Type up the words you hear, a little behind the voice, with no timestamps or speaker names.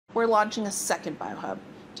we're launching a second biohub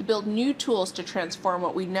to build new tools to transform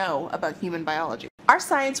what we know about human biology. Our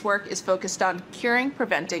science work is focused on curing,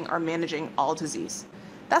 preventing, or managing all disease.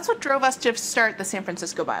 That's what drove us to start the San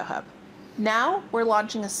Francisco Biohub. Now we're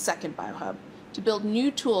launching a second biohub to build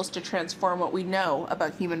new tools to transform what we know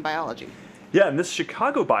about human biology. Yeah, and this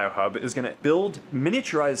Chicago Biohub is going to build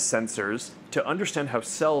miniaturized sensors to understand how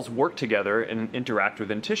cells work together and interact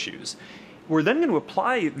within tissues. We're then going to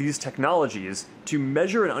apply these technologies to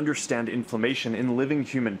measure and understand inflammation in living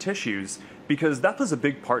human tissues because that plays a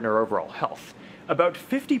big part in our overall health. About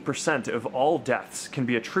 50% of all deaths can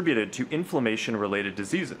be attributed to inflammation-related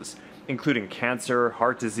diseases, including cancer,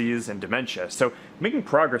 heart disease, and dementia. So making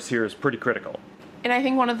progress here is pretty critical. And I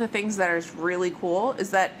think one of the things that is really cool is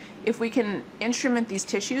that if we can instrument these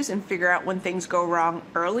tissues and figure out when things go wrong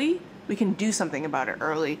early, we can do something about it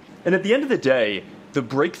early. And at the end of the day, the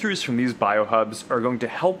breakthroughs from these biohubs are going to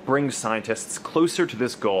help bring scientists closer to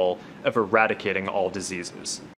this goal of eradicating all diseases.